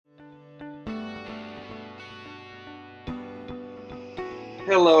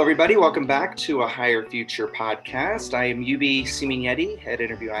Hello, everybody. Welcome back to a Higher Future podcast. I am UB Simignetti, head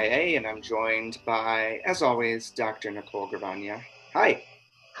interview IA, and I'm joined by, as always, Dr. Nicole Gravagna. Hi.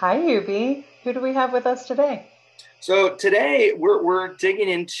 Hi, Yubi. Who do we have with us today? So today we're digging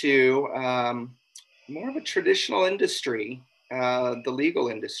into more of a traditional industry, the legal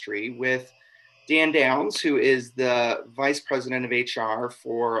industry, with Dan Downs, who is the vice president of HR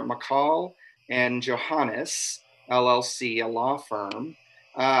for Machol and Johannes, LLC, a law firm.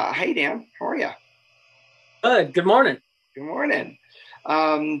 Hey, Dan, how are you? Good. Good morning. Good morning.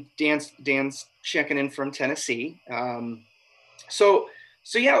 Dan's checking in from Tennessee. So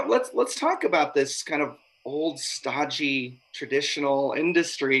yeah, let's talk about this kind of old, stodgy, traditional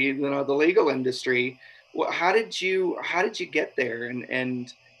industry. The legal industry. How did you get there,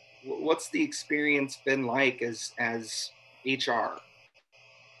 and what's the experience been like as HR?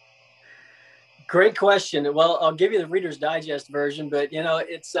 Great question. Well, I'll give you the Reader's Digest version, but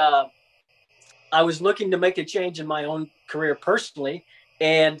it's I was looking to make a change in my own career personally,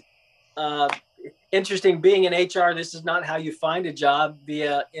 and uh, interesting being in HR. This is not how you find a job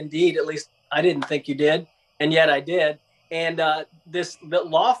via Indeed. At least I didn't think you did, and yet I did. And the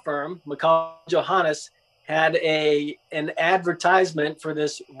law firm, Machol Johannes, had an advertisement for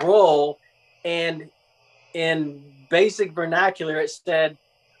this role, and in basic vernacular, it said,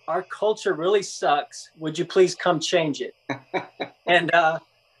 "Our culture really sucks. Would you please come change it?" And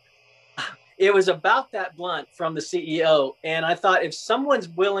it was about that blunt from the CEO. And I thought, if someone's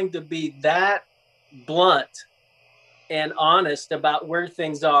willing to be that blunt and honest about where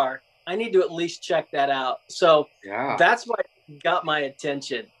things are, I need to at least check that out. So Yeah, that's what got my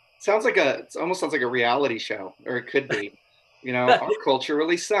attention. it almost sounds like a reality show, or it could be. Our culture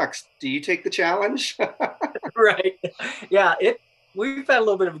really sucks. Do you take the challenge? Right. Yeah. We've had a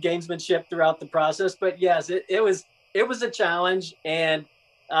little bit of gamesmanship throughout the process, but yes, it was a challenge. And,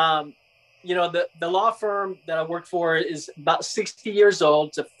 the law firm that I work for is about 60 years old.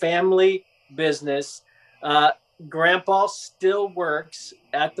 It's a family business. Grandpa still works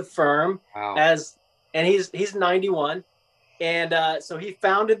at the firm. Wow. And he's 91. And so he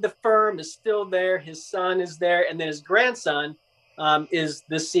founded the firm, is still there. His son is there. And then his grandson is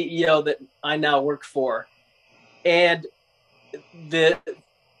the CEO that I now work for. And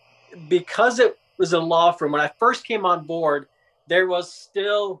because it was a law firm, when I first came on board, there was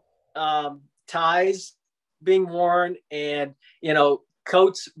still ties being worn, and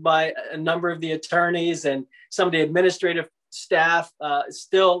coats by a number of the attorneys, and some of the administrative staff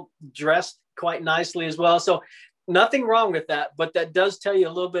still dressed quite nicely as well. So nothing wrong with that, but that does tell you a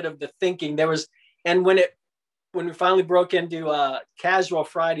little bit of the thinking there was. And when we finally broke into casual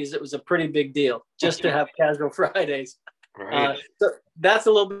Fridays, it was a pretty big deal just to have casual Fridays. Right. So that's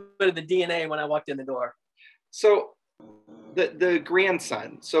a little bit of the DNA when I walked in the door. So the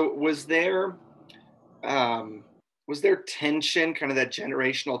grandson. So was there tension, kind of that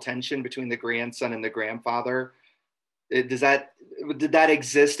generational tension between the grandson and the grandfather? Did that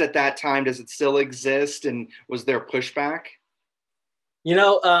exist at that time? Does it still exist? And was there pushback?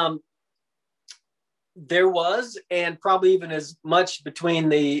 There was, and probably even as much between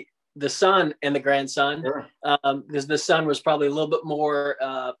the son and the grandson, Sure. Because the son was probably a little bit more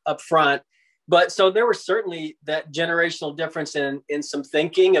upfront. But so there was certainly that generational difference in some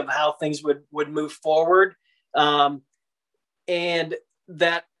thinking of how things would move forward, and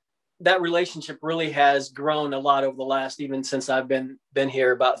that relationship really has grown a lot over the last, even since I've been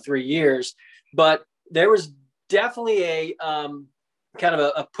here about 3 years. But there was definitely a kind of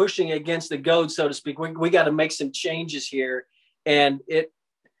a pushing against the goad, so to speak. We got to make some changes here, and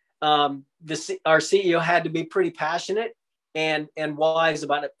our CEO had to be pretty passionate and wise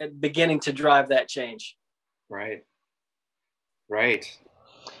about it, beginning to drive that change. Right.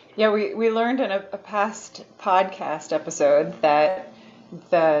 Yeah, we learned in a past podcast episode that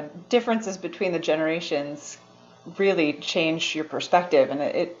the differences between the generations really change your perspective, and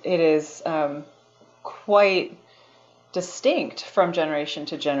it is quite distinct from generation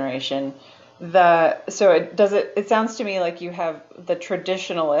to generation. It sounds to me like you have the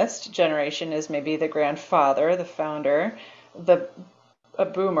traditionalist generation is maybe the grandfather, the founder, a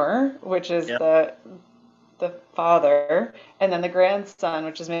boomer, which is the father, and then the grandson,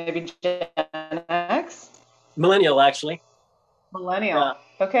 which is maybe Gen X. Millennial, actually. Millennial. Yeah.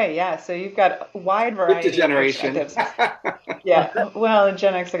 Okay, yeah. So you've got a wide variety of perspectives. Yeah. Well, and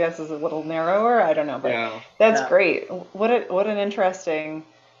Gen X, I guess, is a little narrower. I don't know, but that's great. What an interesting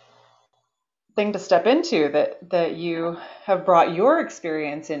thing to step into that you have brought your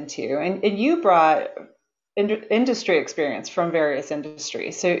experience into, and you brought industry experience from various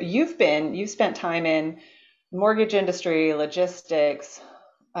industries. So you've spent time in mortgage industry, logistics,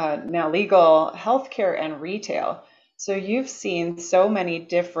 now legal, healthcare, and retail. So you've seen so many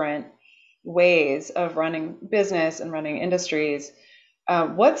different ways of running business and running industries.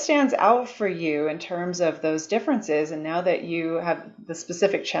 What stands out for you in terms of those differences? And now that you have the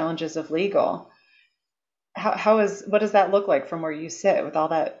specific challenges of legal, what does that look like from where you sit with all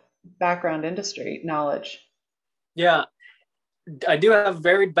that background industry knowledge? Yeah, I do have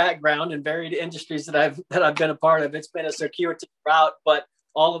varied background and varied industries that I've been a part of. It's been a circuitous route, but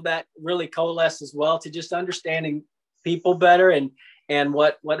all of that really coalesces well to just understanding people better and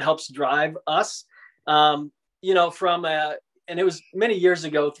what helps drive us. You know, from a and it was many years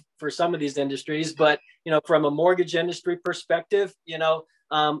ago for some of these industries, but you know, from a mortgage industry perspective, you know,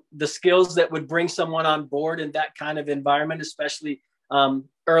 the skills that would bring someone on board in that kind of environment, especially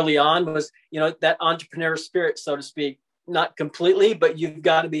early on, was, you know, that entrepreneur spirit, so to speak. Not completely, but you've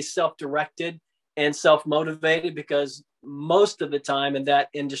got to be self-directed and self-motivated, because most of the time in that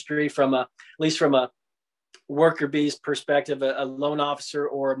industry, at least from a worker bee's perspective, a loan officer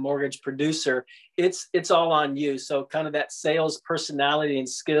or a mortgage producer, it's all on you. So kind of that sales personality and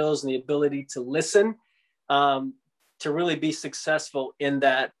skills and the ability to listen, to really be successful in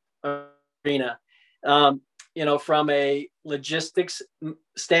that arena. You know, from a logistics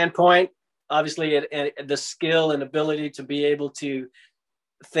standpoint, obviously the skill and ability to be able to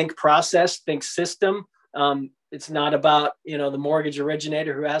think process, think system. It's not about, you know, the mortgage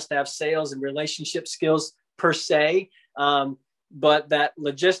originator who has to have sales and relationship skills per se, but that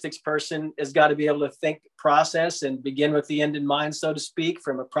logistics person has got to be able to think process and begin with the end in mind, so to speak,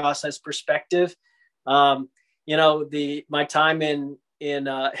 from a process perspective. You know, my time in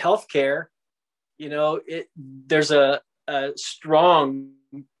healthcare, you know, there's a strong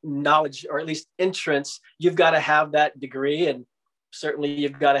knowledge, or at least entrance. You've got to have that degree, and certainly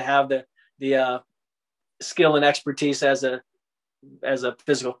you've got to have the skill and expertise as a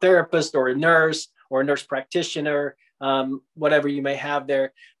physical therapist or a nurse practitioner, whatever you may have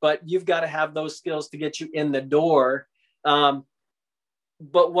there. But you've got to have those skills to get you in the door.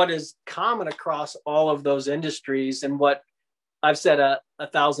 But what is common across all of those industries, and what I've said a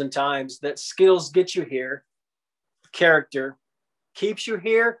thousand times, that skills get you here, character keeps you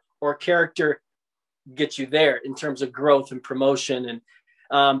here, or character gets you there in terms of growth and promotion.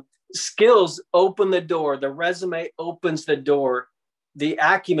 And skills open the door, the resume opens the door, the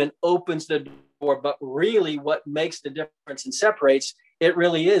acumen opens the door, but really what makes the difference and separates it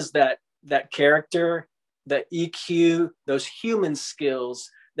really is that character, that EQ, those human skills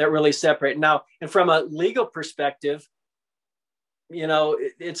that really separate. Now, and from a legal perspective, you know,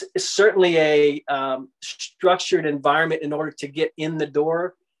 it's certainly a structured environment in order to get in the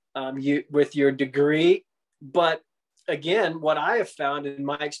door, with your degree. But again, what I have found in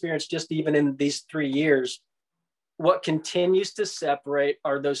my experience, just even in these 3 years, what continues to separate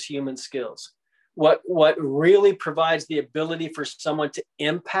are those human skills. What really provides the ability for someone to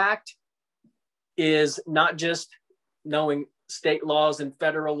impact is not just knowing state laws and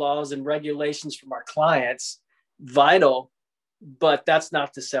federal laws and regulations from our clients, vital, but that's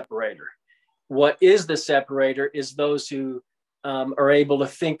not the separator. What is the separator is those who are able to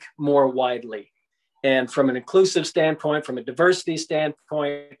think more widely. And from an inclusive standpoint, from a diversity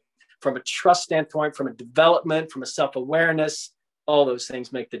standpoint, from a trust standpoint, from a development, from a self-awareness, all those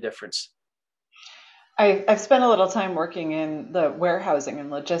things make the difference. I've spent a little time working in the warehousing and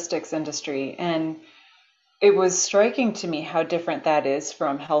logistics industry, and it was striking to me how different that is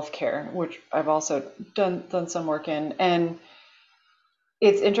from healthcare, which I've also done some work in. And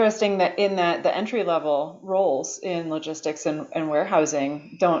it's interesting that the entry level roles in logistics and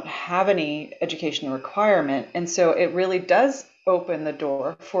warehousing don't have any education requirement. And so it really does open the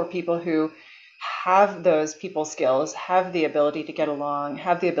door for people who have those people skills, have the ability to get along,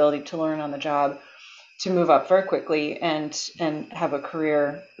 have the ability to learn on the job, to move up very quickly and have a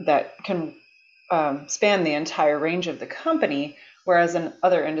career that can span the entire range of the company. Whereas in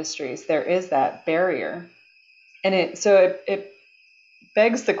other industries, there is that barrier. And it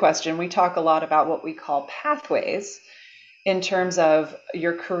begs the question. We talk a lot about what we call pathways in terms of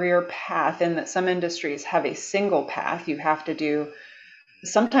your career path, and that some industries have a single path. You have to do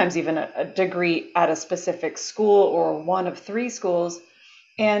sometimes even a degree at a specific school or one of 3 schools.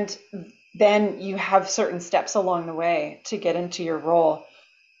 And then you have certain steps along the way to get into your role.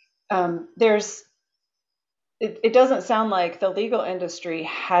 It doesn't sound like the legal industry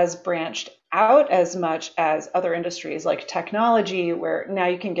has branched out as much as other industries like technology, where now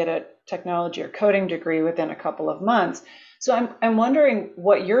you can get a technology or coding degree within a couple of months. So I'm wondering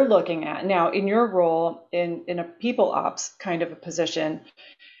what you're looking at now in your role in a people ops kind of a position.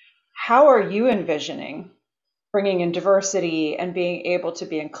 How are you envisioning bringing in diversity and being able to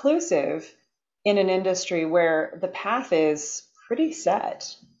be inclusive in an industry where the path is pretty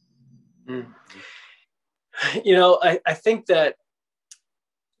set? I think that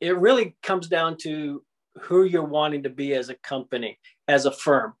it really comes down to who you're wanting to be as a company, as a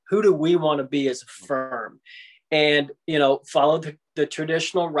firm. Who do we want to be as a firm? And, follow the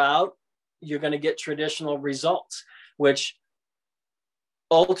traditional route. You're going to get traditional results, which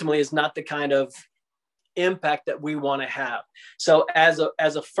ultimately is not the kind of impact that we want to have. So as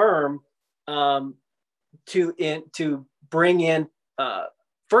a firm, to bring in,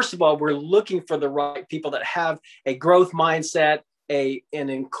 first of all, we're looking for the right people that have a growth mindset, an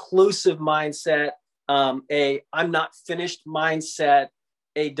inclusive mindset, I'm not finished mindset,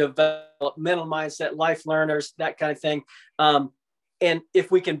 a developmental mindset, life learners, that kind of thing. And if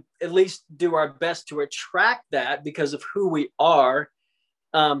we can at least do our best to attract that because of who we are,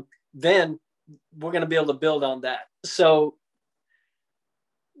 then we're going to be able to build on that. So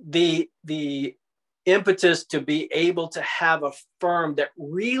the impetus to be able to have a firm that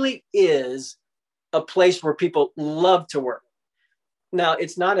really is a place where people love to work. Now,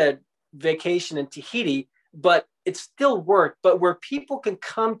 it's not a vacation in Tahiti, but it's still work, but where people can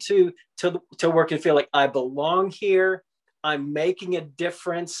come to work and feel like I belong here, I'm making a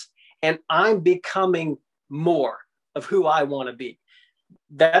difference, and I'm becoming more of who I want to be.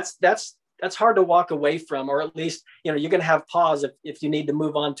 That's hard to walk away from, or at least, you're going to have pause if you need to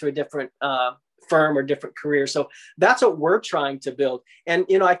move on to a different firm or different career. So that's what we're trying to build. And,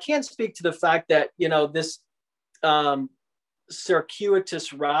 I can't speak to the fact that, this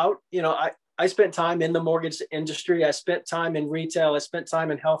circuitous route, I spent time in the mortgage industry. I spent time in retail. I spent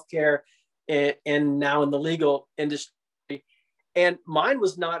time in healthcare and now in the legal industry. And mine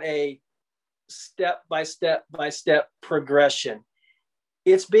was not a step by step progression.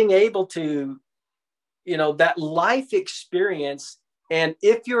 It's being able to, that life experience. And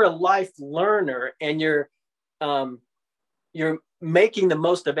if you're a life learner and you're making the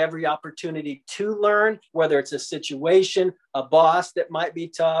most of every opportunity to learn, whether it's a situation, a boss that might be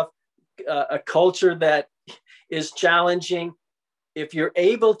tough, a culture that is challenging, if you're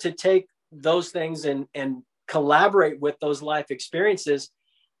able to take those things and collaborate with those life experiences,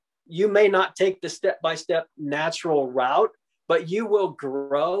 you may not take the step-by-step natural route, but you will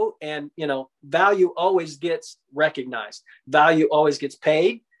grow, and value always gets recognized. Value always gets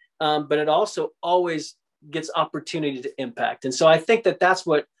paid, but it also always gets opportunity to impact. And so I think that that's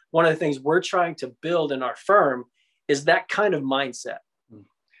what one of the things we're trying to build in our firm is that kind of mindset.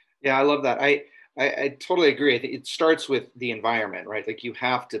 Yeah, I love that. I totally agree. I think it starts with the environment, right? Like you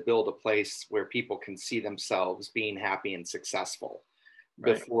have to build a place where people can see themselves being happy and successful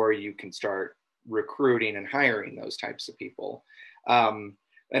before you can start recruiting and hiring those types of people. And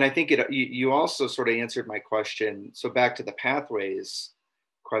I think you also sort of answered my question. So back to the pathways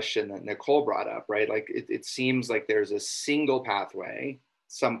question that Nicole brought up, right? Like it seems like there's a single pathway,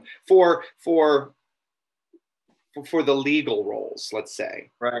 for the legal roles, let's say.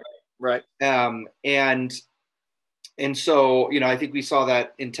 Right. And so, I think we saw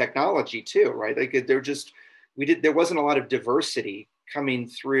that in technology too, right? Like there wasn't a lot of diversity coming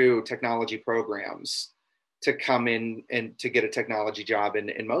through technology programs to come in and to get a technology job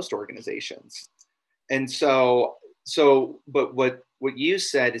in most organizations. And so, but what you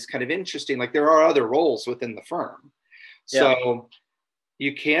said is kind of interesting. Like there are other roles within the firm. So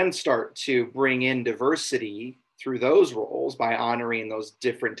you can start to bring in diversity through those roles by honoring those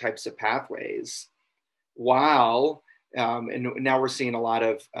different types of pathways. While, and now we're seeing a lot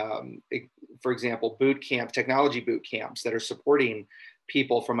of, for example, technology boot camps that are supporting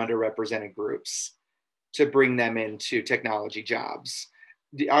people from underrepresented groups to bring them into technology jobs.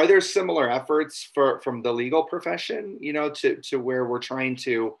 Are there similar efforts from the legal profession, to where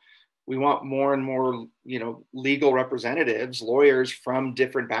we want more and more, legal representatives, lawyers from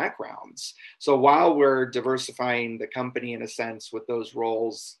different backgrounds. So while we're diversifying the company in a sense with those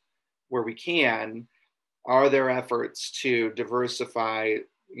roles where we can, are there efforts to diversify,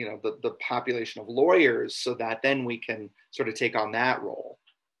 the population of lawyers so that then we can sort of take on that role?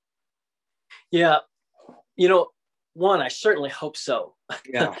 Yeah. One, I certainly hope so.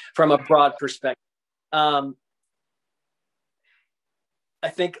 Yeah. From a broad perspective. I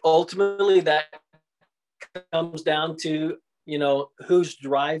think ultimately that comes down to, who's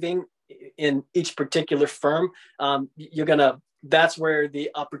driving in each particular firm. That's where the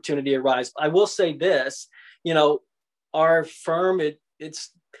opportunity arises. I will say this, our firm,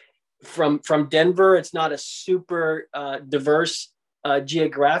 it's from Denver. It's not a super diverse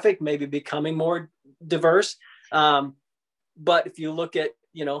geographic, maybe becoming more diverse. But if you look at,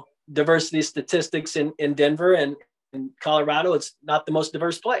 diversity statistics in Denver and in Colorado, it's not the most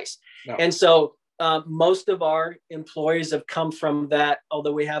diverse place. No. And so most of our employees have come from that,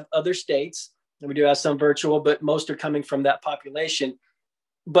 although we have other states, and we do have some virtual, but most are coming from that population.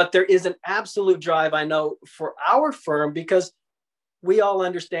 But there is an absolute drive, I know, for our firm, because we all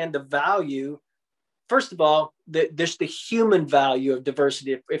understand the value. First of all, there's the human value of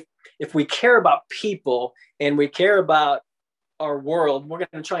diversity. If we care about people and we care about our world, we're going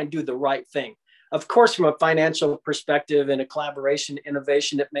to try and do the right thing. Of course, from a financial perspective and a collaboration,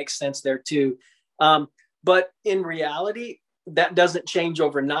 innovation, it makes sense there too. But in reality, that doesn't change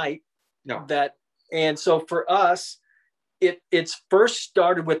overnight. No. And so for us, it's first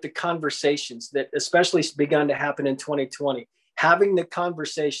started with the conversations that especially begun to happen in 2020. Having the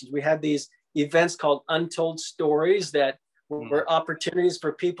conversations, we had these events called Untold Stories that were opportunities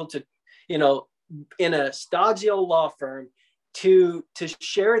for people to, in a stagio law firm, to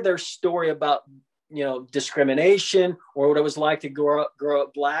share their story about, discrimination or what it was like to grow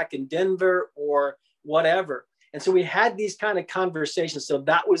up Black in Denver or whatever. And so we had these kind of conversations. So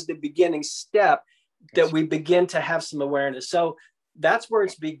that was the beginning step that we begin to have some awareness. So that's where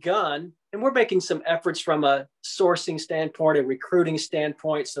it's begun. And we're making some efforts from a sourcing standpoint, a recruiting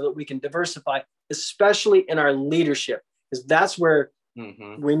standpoint, so that we can diversify, especially in our leadership, because that's where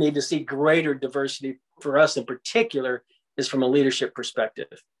we need to see greater diversity for us in particular, is from a leadership perspective.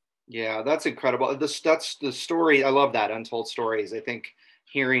 Yeah, that's incredible. That's the story. I love that, untold stories. I think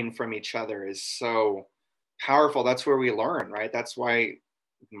hearing from each other is so powerful. That's where we learn, right? That's why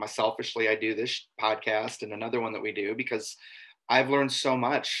selfishly I do this podcast and another one that we do, because I've learned so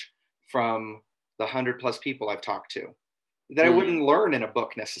much from the 100+ people I've talked to that I wouldn't learn in a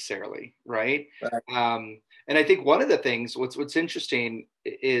book necessarily, right? And I think one of the things, what's interesting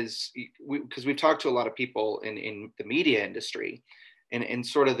is, because we've talked to a lot of people in the media industry, and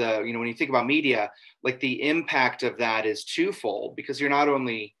sort of the, when you think about media, like the impact of that is twofold, because you're not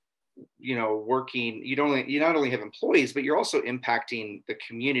only, working, you not only have employees, but you're also impacting the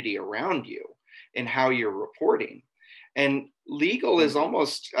community around you and how you're reporting. And legal is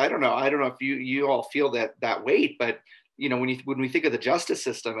almost, I don't know if you all feel that weight, but when we think of the justice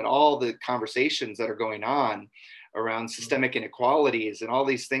system and all the conversations that are going on around systemic inequalities and all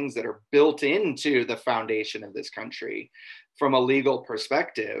these things that are built into the foundation of this country from a legal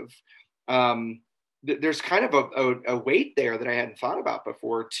perspective, there's kind of a weight there that I hadn't thought about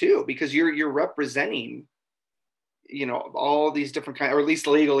before too, because you're representing, all these different kinds, or at least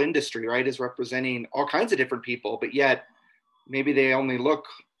the legal industry, right, is representing all kinds of different people, but yet maybe they only look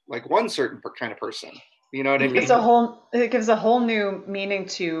like one certain kind of person. You know what I mean? It gives a whole new meaning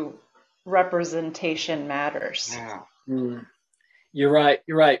to representation matters. Yeah. You're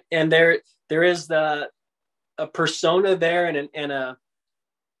right. And there is a persona there and a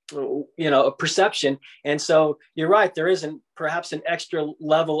perception. And so you're right. There isn't perhaps an extra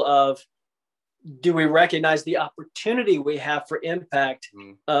level of, do we recognize the opportunity we have for impact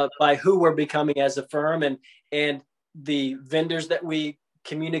by who we're becoming as a firm and the vendors that we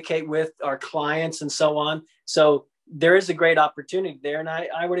communicate with, our clients and so on. So there is a great opportunity there. And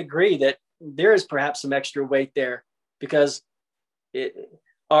I would agree that there is perhaps some extra weight there, because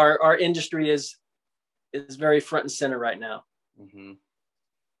our industry is very front and center right now. Mm-hmm.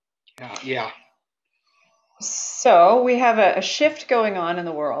 Yeah. So we have a shift going on in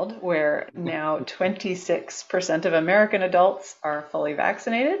the world where now 26% of American adults are fully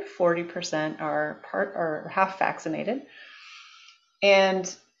vaccinated, 40% are half vaccinated. And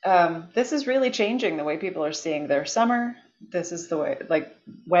this is really changing the way people are seeing their summer. This is the way, like,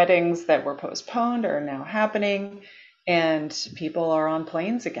 weddings that were postponed are now happening, and people are on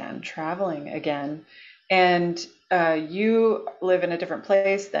planes again, traveling again. And you live in a different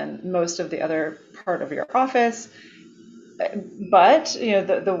place than most of the other part of your office, but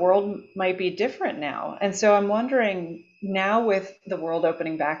the world might be different now. And so I'm wondering, now with the world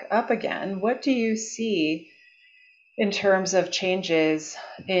opening back up again, what do you see in terms of changes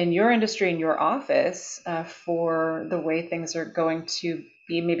in your industry, in your office, for the way things are going to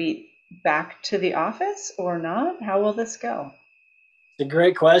be, maybe back to the office or not? How will this go? It's a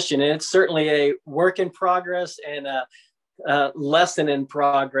great question. And it's certainly a work in progress and a lesson in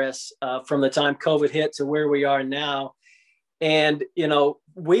progress from the time COVID hit to where we are now. And,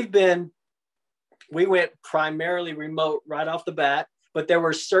 we went primarily remote right off the bat, but there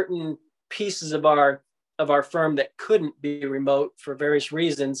were certain pieces of our firm that couldn't be remote for various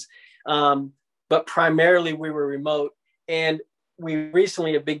reasons. But primarily we were remote. And we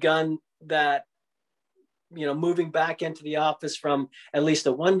recently have begun that, moving back into the office from at least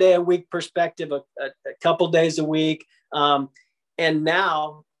a 1 day a week perspective, a couple days a week. And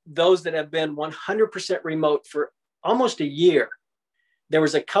now those that have been 100% remote for almost a year. There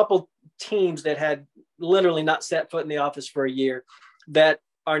was a couple teams that had literally not set foot in the office for a year that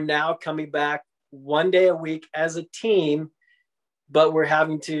are now coming back 1 day a week as a team, but we're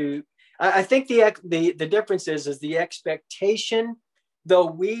having to, I think the difference is the expectation, though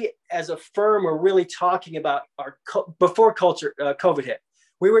we as a firm are really talking about before COVID hit,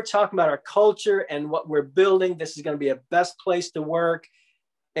 we were talking about our culture and what we're building. This is going to be a best place to work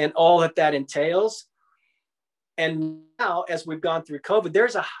and all that entails. And now, as we've gone through COVID,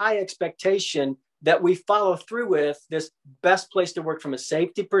 there's a high expectation that we follow through with this best place to work from a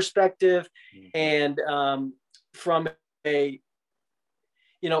safety perspective, and from a,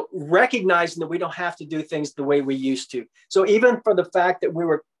 recognizing that we don't have to do things the way we used to. So even for the fact that we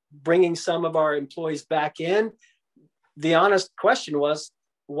were bringing some of our employees back in, the honest question was,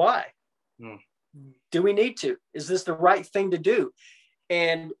 why? Do we need to? Is this the right thing to do?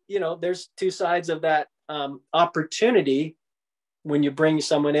 And, there's two sides of that opportunity when you bring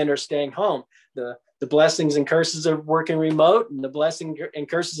someone in or staying home. The blessings and curses of working remote, and the blessings and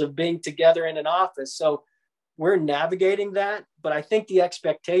curses of being together in an office. So we're navigating that, but I think the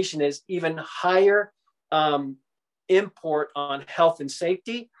expectation is even higher import on health and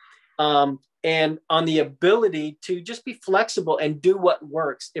safety, and on the ability to just be flexible and do what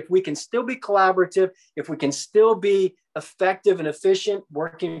works. If we can still be collaborative, if we can still be effective and efficient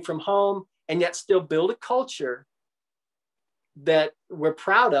working from home, and yet still build a culture that we're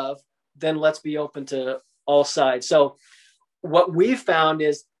proud of, then let's be open to all sides. So what we've found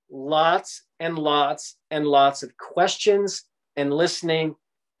is lots and lots and lots of questions and listening,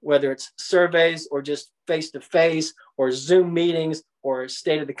 whether it's surveys or just face-to-face or Zoom meetings or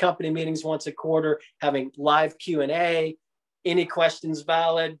state of the company meetings once a quarter, having live Q&A, any questions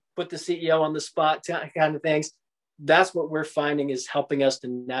valid, put the CEO on the spot, kind of things. That's what we're finding is helping us to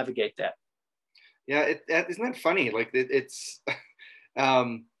navigate that. Yeah, isn't that funny? Like it's,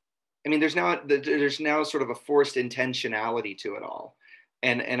 there's now sort of a forced intentionality to it all,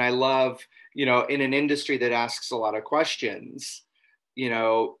 and I love, in an industry that asks a lot of questions,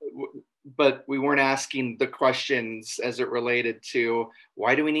 but we weren't asking the questions as it related to,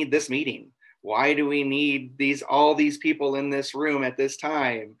 why do we need this meeting? Why do we need all these people in this room at this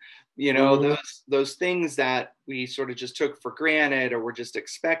time? Those things that we sort of just took for granted or were just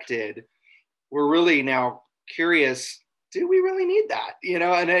expected. We're really now curious, do we really need that?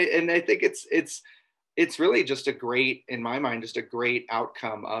 And I think it's really just in my mind, just a great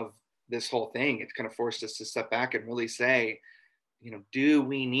outcome of this whole thing. It kind of forced us to step back and really say, do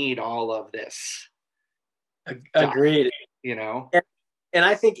we need all of this? Agreed. And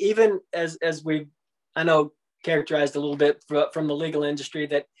I think even as we, I know, characterized a little bit from the legal industry,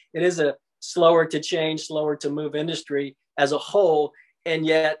 that it is a slower to change, slower to move industry as a whole. And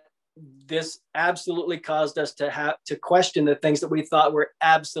yet this absolutely caused us to have to question the things that we thought were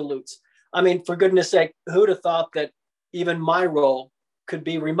absolutes. I mean, for goodness sake, who'd have thought that even my role could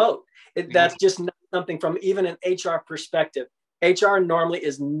be remote? That's just not something from even an HR perspective. HR normally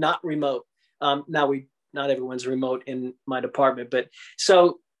is not remote. Not everyone's remote in my department, but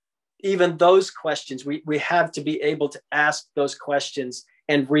so even those questions, we have to be able to ask those questions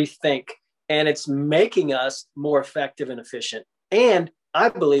and rethink, and it's making us more effective and efficient. And I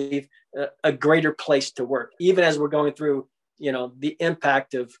believe a greater place to work, even as we're going through, the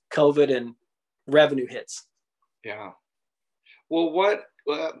impact of COVID and revenue hits. Yeah. Well,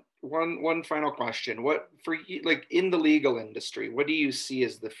 one final question. What for you, like in the legal industry, what do you see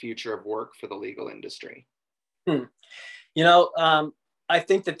as the future of work for the legal industry? I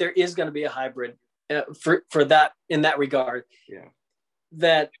think that there is going to be a hybrid for that in that regard. Yeah.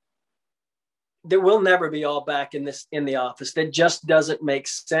 That there will never be all back in the office. That just doesn't make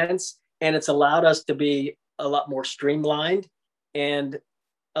sense. And it's allowed us to be a lot more streamlined and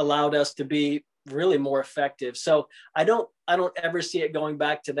allowed us to be really more effective. So I don't ever see it going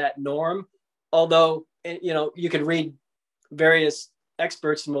back to that norm. Although, you can read various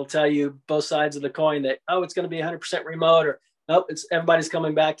experts and will tell you both sides of the coin that, it's going to be 100% remote, or everybody's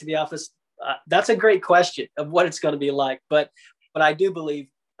coming back to the office. That's a great question of what it's going to be like. But I do believe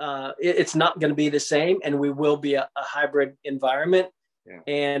it's not going to be the same, and we will be a hybrid environment. Yeah.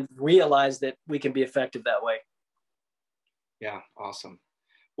 And realize that we can be effective that way. Yeah, awesome.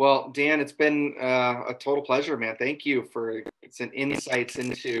 Well, Dan, it's been a total pleasure, man. Thank you for some insights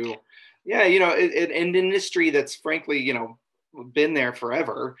into, an industry that's frankly, been there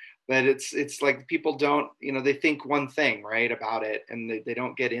forever, but it's like people don't, they think one thing, right, about it, and they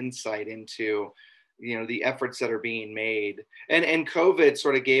don't get insight into, the efforts that are being made. And COVID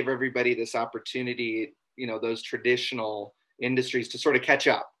sort of gave everybody this opportunity, those traditional industries to sort of catch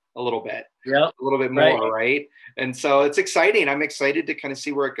up a little bit. Yeah, a little bit more, right? And so it's exciting. I'm excited to kind of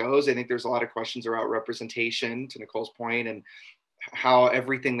see where it goes. I think there's a lot of questions around representation, to Nicole's point, and how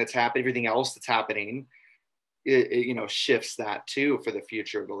everything else that's happening, it shifts that too for the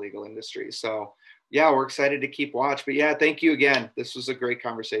future of the legal industry. So yeah, we're excited to keep watch. But yeah, thank you again. This was a great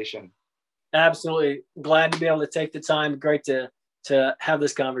conversation. Absolutely. Glad to be able to take the time. Great to have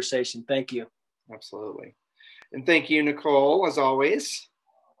this conversation. Thank you. Absolutely. And thank you, Nicole, as always.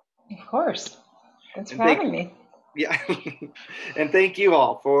 Of course. Thanks for having me. Yeah. And thank you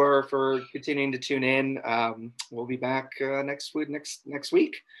all for continuing to tune in. We'll be back next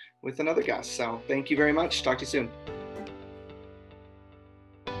week with another guest. So thank you very much. Talk to you soon.